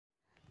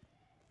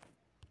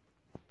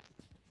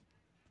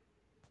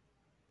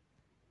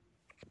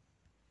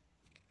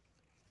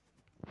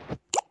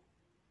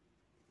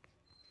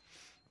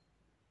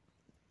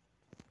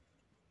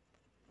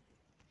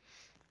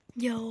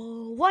Yo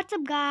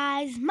WhatsApp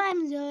guys, my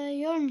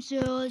name is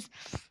your.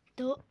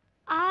 तो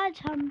आज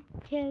हम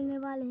खेलने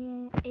वाले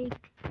हैं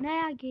एक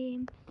नया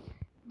गेम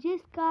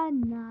जिसका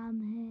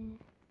नाम है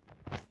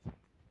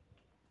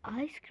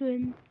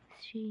आइसक्रीम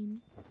स्ट्रीम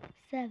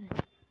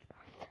 7।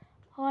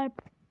 और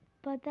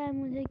पता है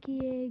मुझे कि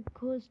ये एक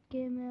घोस्ट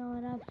गेम है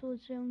और आप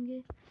सोच रहे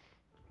होंगे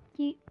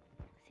कि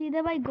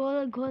सीधे भाई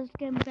घोस्ट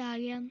गेम पे आ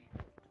गया।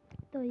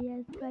 तो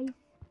यस गाइस,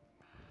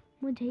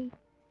 मुझे ही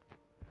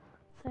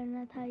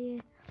करना था ये,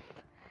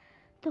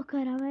 तो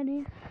करा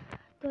मैंने।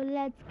 तो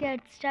लेट्स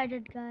गेट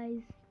स्टार्टेड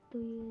गाइस। तो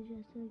ये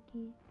जैसा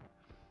कि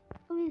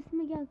अब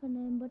इसमें क्या करना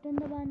है, बटन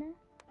दबाना है,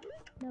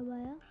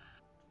 दबाया।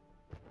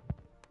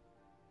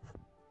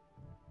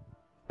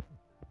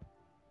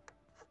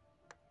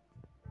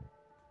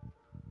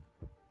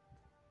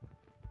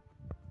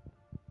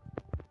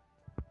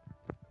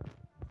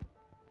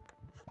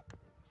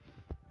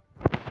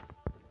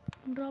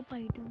 Drop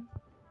item.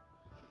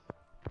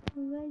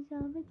 तो गाइस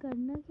यहाँ पे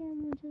करना क्या है,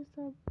 मुझे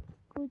सब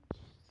कुछ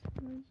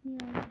समझ नहीं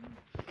आ रहा है।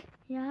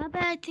 यहाँ पे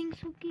आई थिंक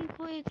सो कि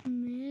कोई एक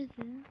मेज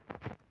है,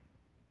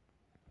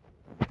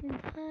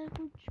 इधर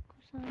कुछ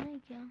घुसाना है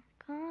क्या?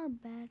 कहाँ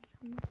बैठ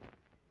रहा हूँ?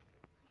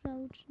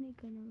 राउट नहीं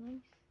करना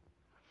गाइस।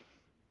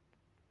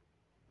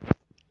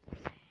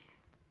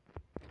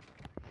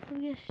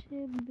 तो ये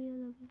शेप भी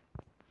अलग है।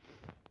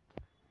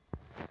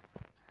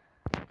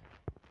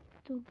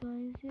 तो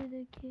गाइस ये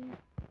देखिए,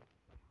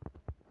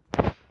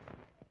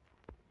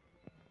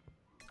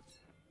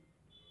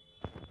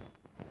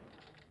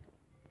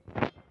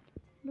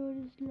 door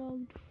is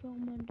locked from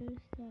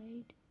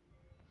underside.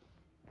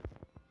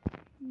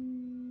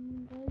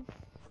 Guys,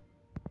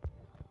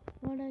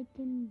 what I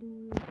can do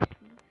is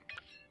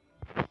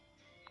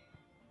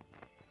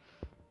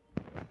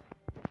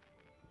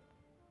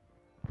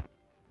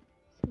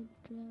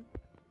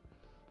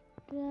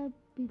trap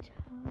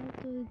बिछा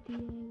तो दिया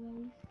है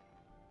गाइस।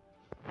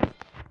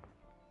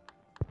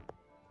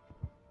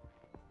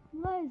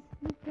 मैं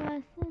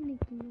कैसे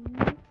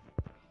निकलूंगा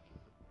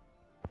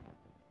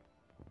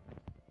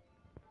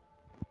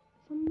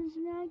समझ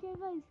में आ गया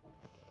गाइस।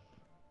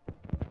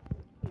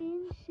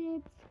 इन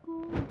शेप्स को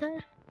उधर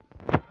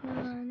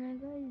लगाना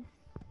गाइस।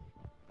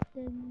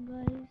 देन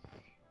गाइस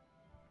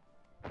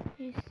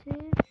इसे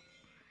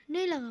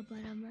नहीं लगा पा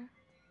रहा मैं।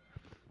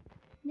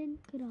 Then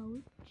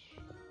crouch.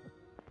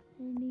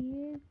 एंड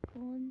ये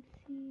कौन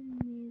सी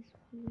मेज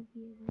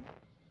खुलेगी है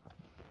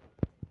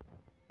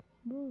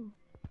वो?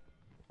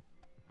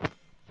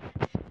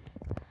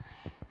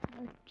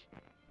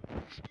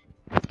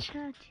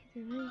 अच्छा चीज़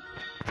है भाई।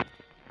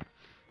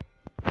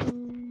 तो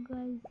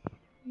गाइस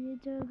ये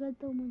जगह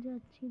तो मुझे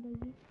अच्छी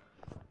लगी।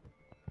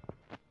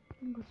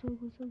 घुसो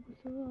घुसो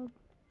घुसो, अब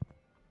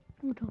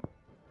उठो।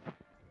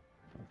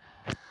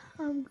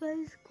 अब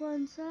गाइस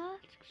कौन सा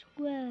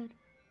square?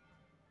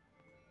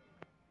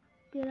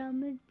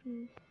 Pyramid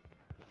piece.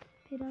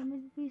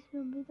 Pyramid piece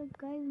में अभी तक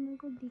गाइस मेरे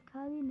को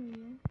दिखा भी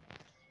नहीं है।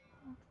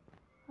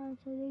 अच्छा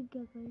देख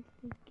गया गाइस,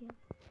 देख गया।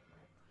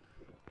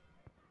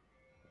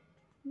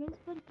 मैं इस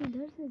पर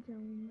किधर से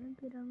जाऊँ मैं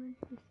पिरामिड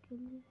पीस के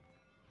लिए?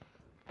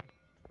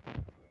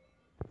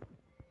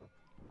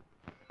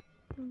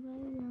 तो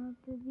गाइस यहाँ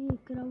पे भी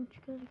क्राउच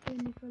करके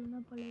निकलना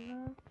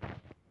पड़ेगा।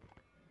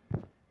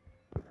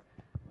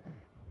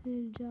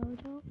 फिर जाओ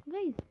जाओ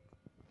गाइस,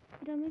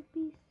 पिरामिड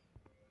पीस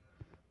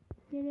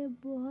के लिए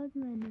बहुत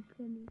मेहनत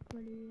करनी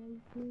पड़ेगी।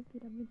 इसे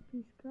पिरामिड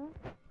पीस का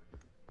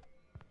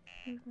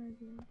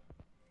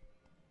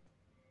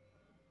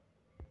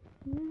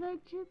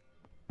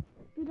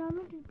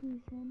पिरामिड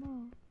पीस है ना,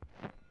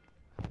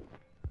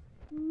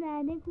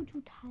 मैंने कुछ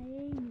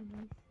उठाया ही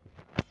नहीं।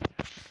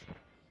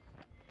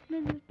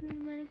 मैंने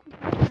कुछ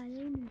उठाया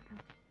ही नहीं था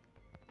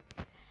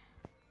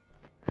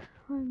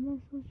और मैं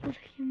सोच रही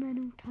कि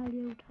मैंने उठा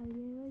लिया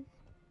बस।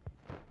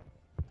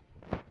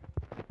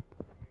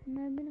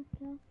 मैं भी ना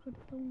क्या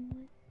करता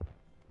हूँ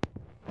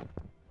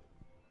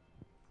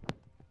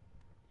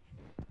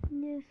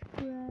ये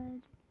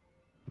स्क्वायर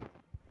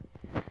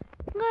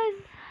गाइस।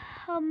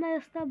 अब मैं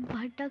रास्ता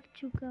भटक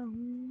चुका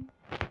हूँ,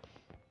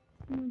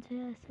 मुझे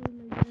ऐसा ही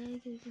लग रहा है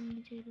क्योंकि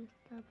मुझे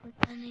रास्ता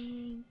पता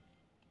नहीं है।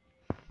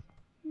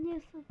 ये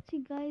सच्ची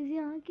गाइस,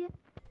 यहाँ के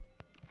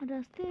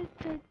रास्ते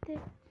इतने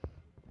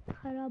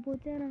खराब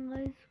होते हैं ना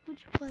गाइस,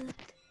 कुछ पता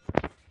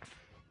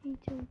नहीं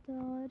चलता।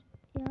 और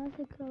यहाँ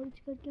से क्राउच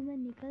करके मैं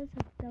निकल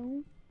सकता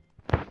हूँ।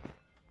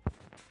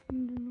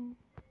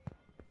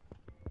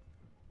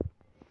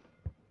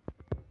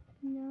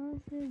 यहाँ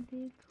से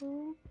देखो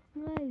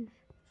गाइस,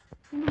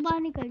 बाहर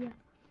निकल गया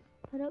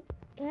और अब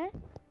है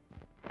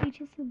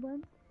पीछे से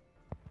बंद।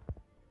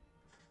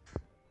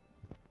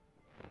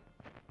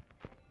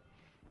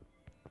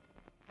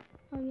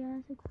 अब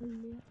यहाँ से खोल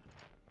लिया,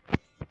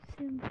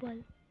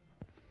 सिंपल।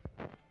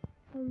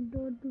 और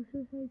डोर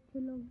दूसरे साइड से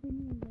लॉक भी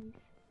नहीं है गाइस।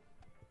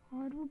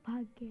 और वो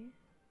भाग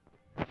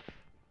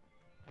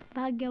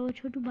गया वो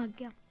छोटू भाग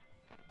गया।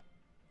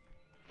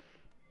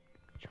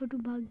 छोटू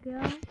भाग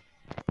गया।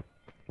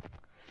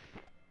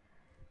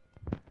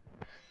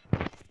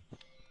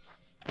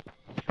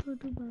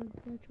 छोटू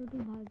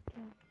भाग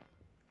गया।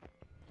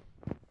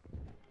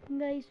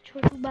 गाइस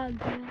छोटू भाग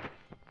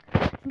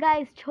गया।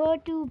 गाइस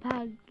छोटू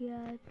भाग गया।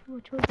 वो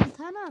छोटू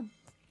था ना,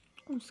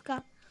 उसका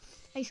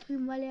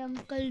आइसक्रीम वाले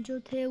अंकल जो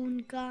थे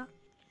उनका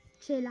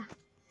चेला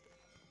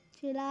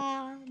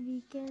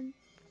वीकेंड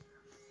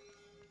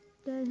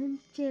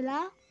चेला,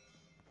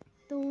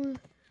 तो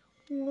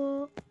वो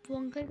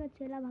अंकल का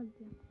चेला भाग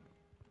गया।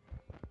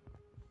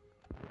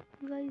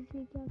 गाइस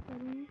ये क्या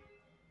करें?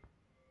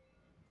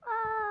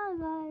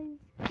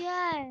 गाइस क्या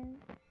है?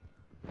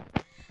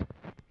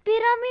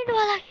 पिरामिड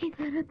वाला की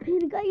तरह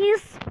फिर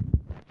गाइस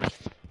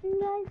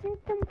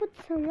एकदम कुछ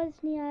समझ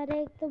नहीं आ रहा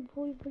है। एक तो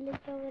भूल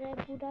भुलैया हो रहा है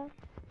पूरा।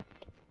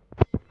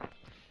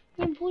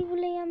 ये भूल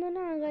भुलैया में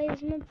ना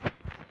गाइस मैं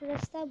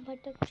रास्ता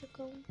भटक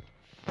चुका हूँ।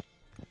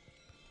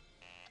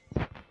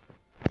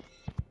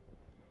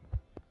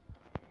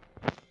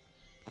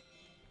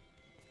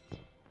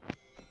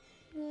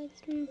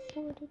 गाइस मैं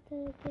पूरी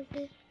तरीके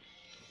से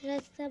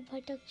रास्ता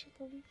भटक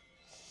चुका हूँ।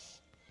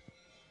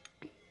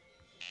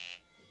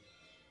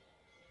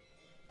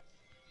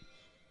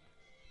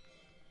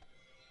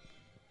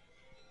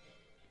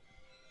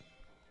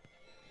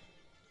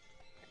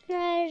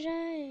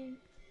 Right.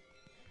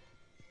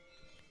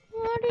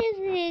 What is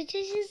this?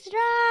 This is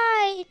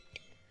right.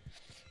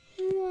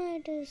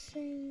 What is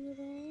saying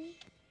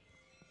right?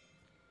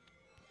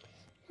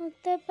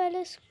 लगता है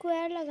पहले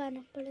स्क्वायर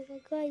लगाना पड़ेगा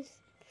गाइस,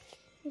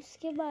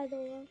 उसके बाद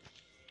होगा।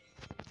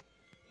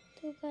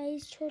 तो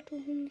गाइस छोटू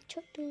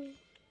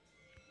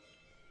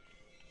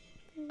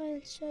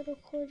गाइस चलो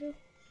खोजो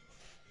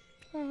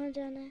कहाँ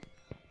जाना है।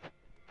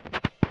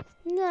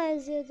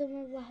 गाइस ये तो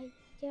मैं बाहर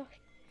गया।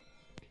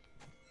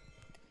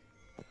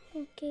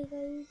 ओके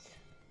गाइस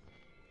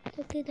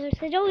तो किधर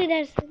से जाऊँ?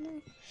 इधर से ना।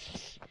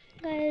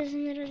 गाइस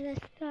मेरा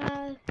रास्ता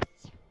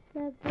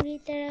मैं पूरी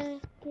तरह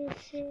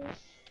से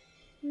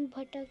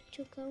भटक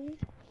चुका हूँ।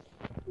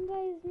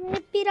 गाइस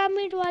मैं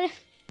पिरामिड वाले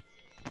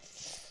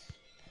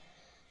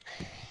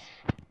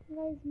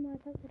गाइस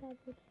माथा खराब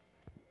हो गया।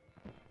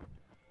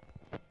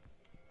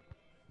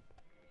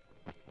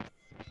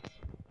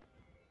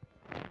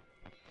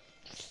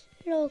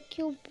 लो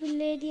क्यूब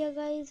ले लिया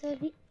गाइस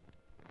अभी।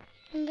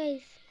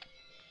 गाइस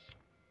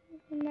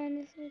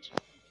मैंने सोचा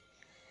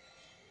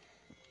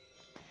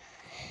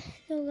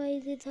तो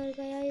गाइस इधर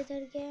गया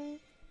इधर गया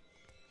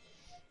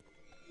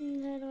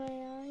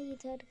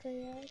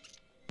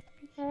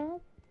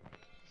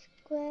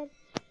स्क्वायर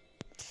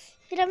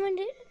पिरामिड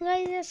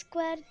गाइस।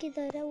 स्क्वायर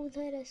किधर है?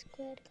 उधर है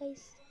स्क्वायर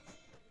गाइस।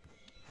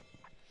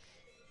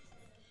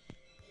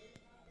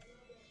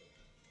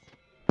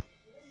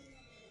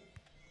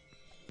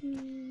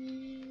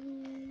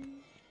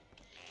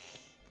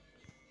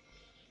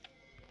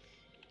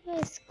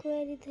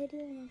 स्क्वायर इधर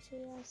ही होना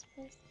चाहिए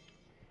आसपास।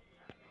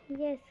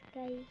 यस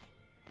गाइस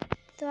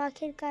तो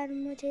आखिरकार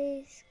मुझे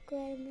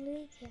स्क्वायर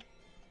मिल गया।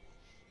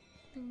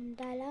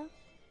 डाला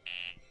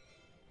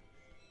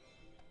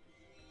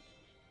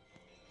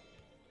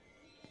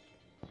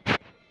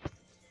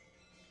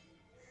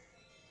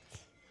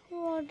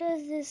What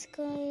is this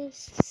guys?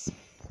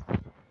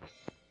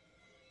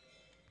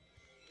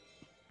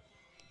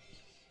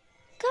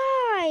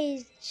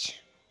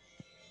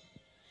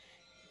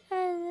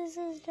 This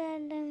is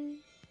random.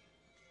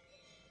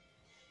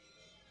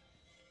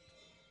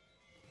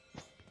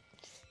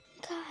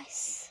 Guys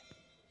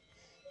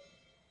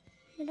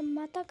मेरा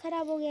माथा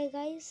खराब हो गया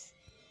गाइस।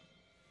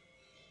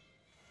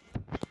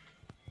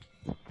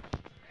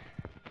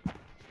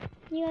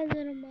 ये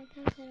मेरा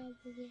माथा खराब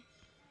हो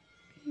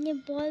गया। ये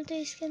बॉल तो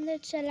इसके अंदर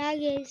चला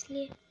गया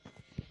इसलिए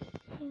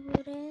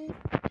हो रहा है।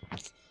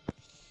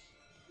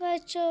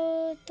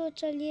 बच्चों तो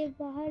चलिए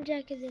बाहर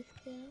जाके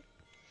देखते हैं।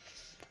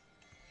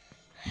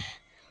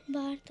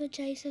 बाहर तो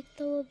जा ही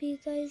सकता हूँ अभी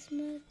गाइस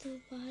मैं, तो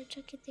बाहर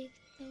जाके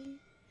देखता हूँ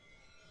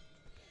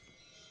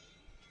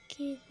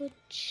कि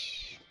कुछ।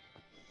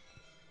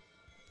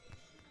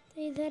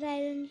 तो इधर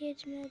आयरन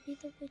गेट में अभी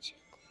तो कुछ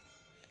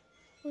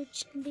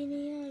भी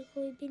नहीं है और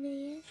कोई भी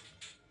नहीं है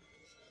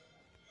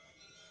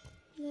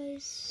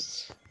गाइस।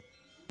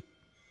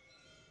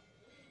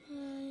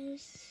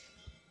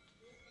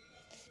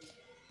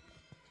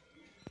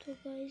 तो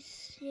गाइस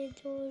ये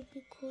डोर भी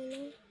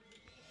खोलो।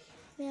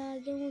 मैं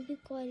आगे हूँ अभी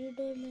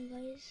कॉरिडोर में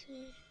गाइस,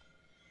 और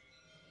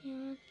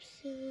यहाँ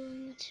से वो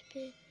मुझ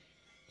पे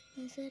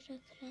नजर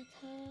रख रहा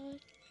था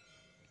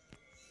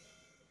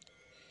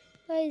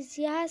गाइस।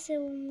 यहाँ से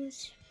वो मुझ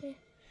पे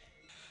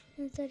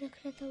नजर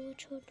रख रहा था वो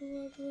छोटू,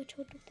 और वो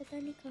छोटू पता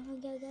नहीं कहाँ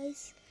गया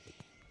गाइस।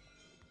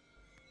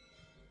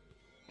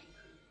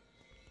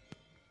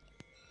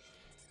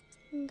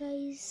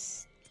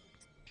 गाइस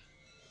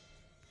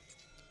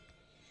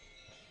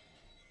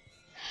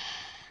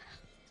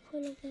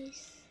खोलो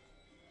guys.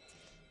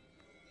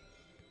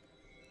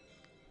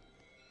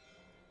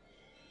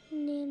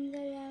 Name the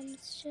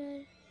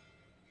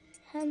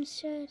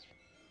hamster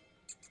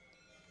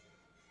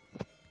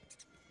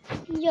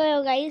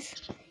Yo Yo guys.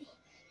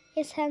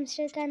 इस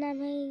हैमस्टर का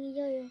नाम है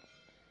Yo Yo.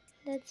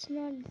 That's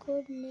not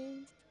good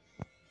name.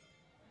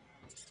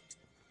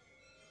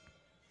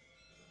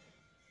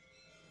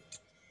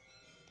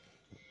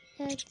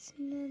 That's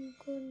not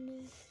good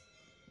news.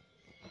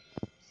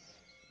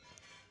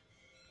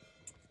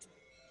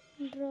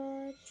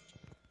 Drawer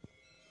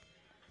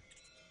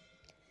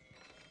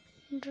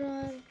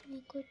drawer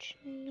में कुछ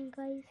नहीं है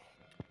गाइस।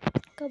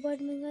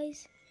 कबर्ड में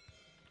गाइस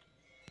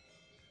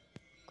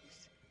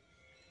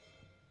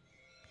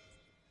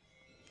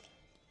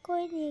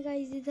कोई नहीं है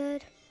गाइस। इधर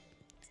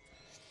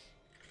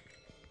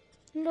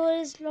door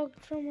is locked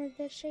from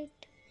other side.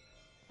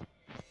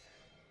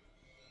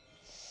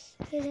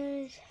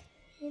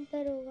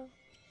 इधर होगा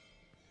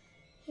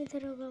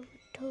वो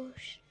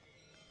ठोस।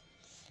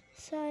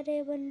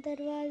 सारे बंद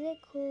दरवाजे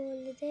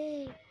खोल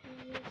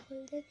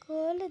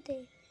दे।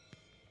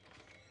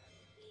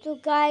 तो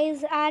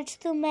गाइस आज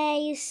तो मैं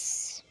इस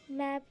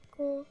मैप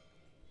को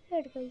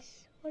guys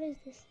what is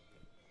this?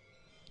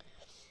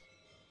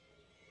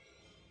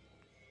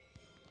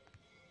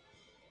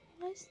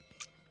 Guys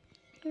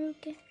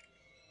okay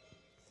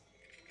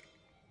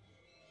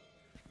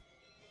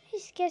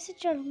कैसे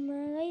चढ़ूँ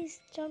मैं गाइस?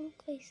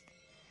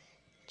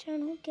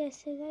 चढ़ूँ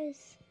कैसे गाइस?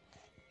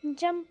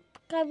 जंप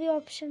का भी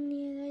ऑप्शन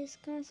नहीं है गाइस।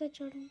 कहाँ से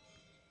चढ़ूँ?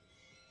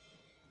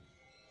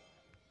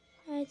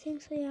 आई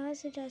थिंक सो यहाँ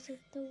से जा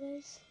सकता हूँ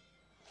गाइस।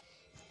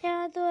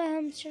 यहाँ तो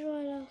हैमस्टर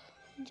वाला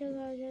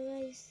जगह आ गया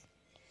गाइस।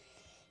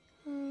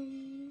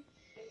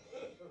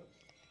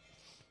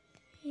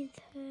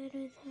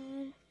 इधर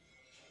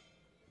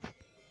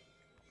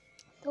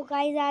तो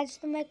गाइस आज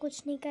तो मैं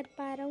कुछ नहीं कर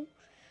पा रहा हूँ।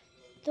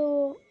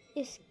 तो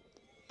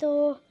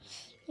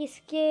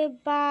इसके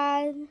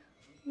बाद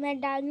मैं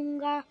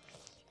डालूँगा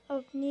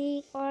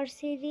अपनी और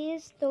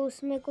सीरीज़, तो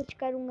उसमें कुछ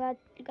करूँगा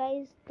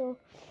गाइस।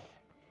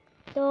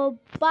 तो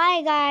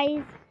बाय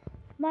गाइस।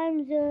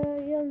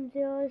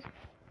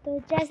 तो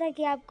जैसा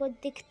कि आपको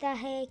दिखता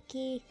है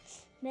कि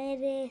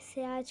मेरे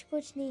से आज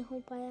कुछ नहीं हो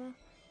पाया।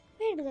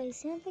 वेट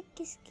गाइस, यहाँ पे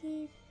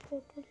किसकी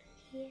फोटो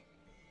लगी है?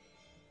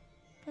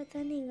 पता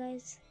नहीं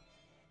गाइस।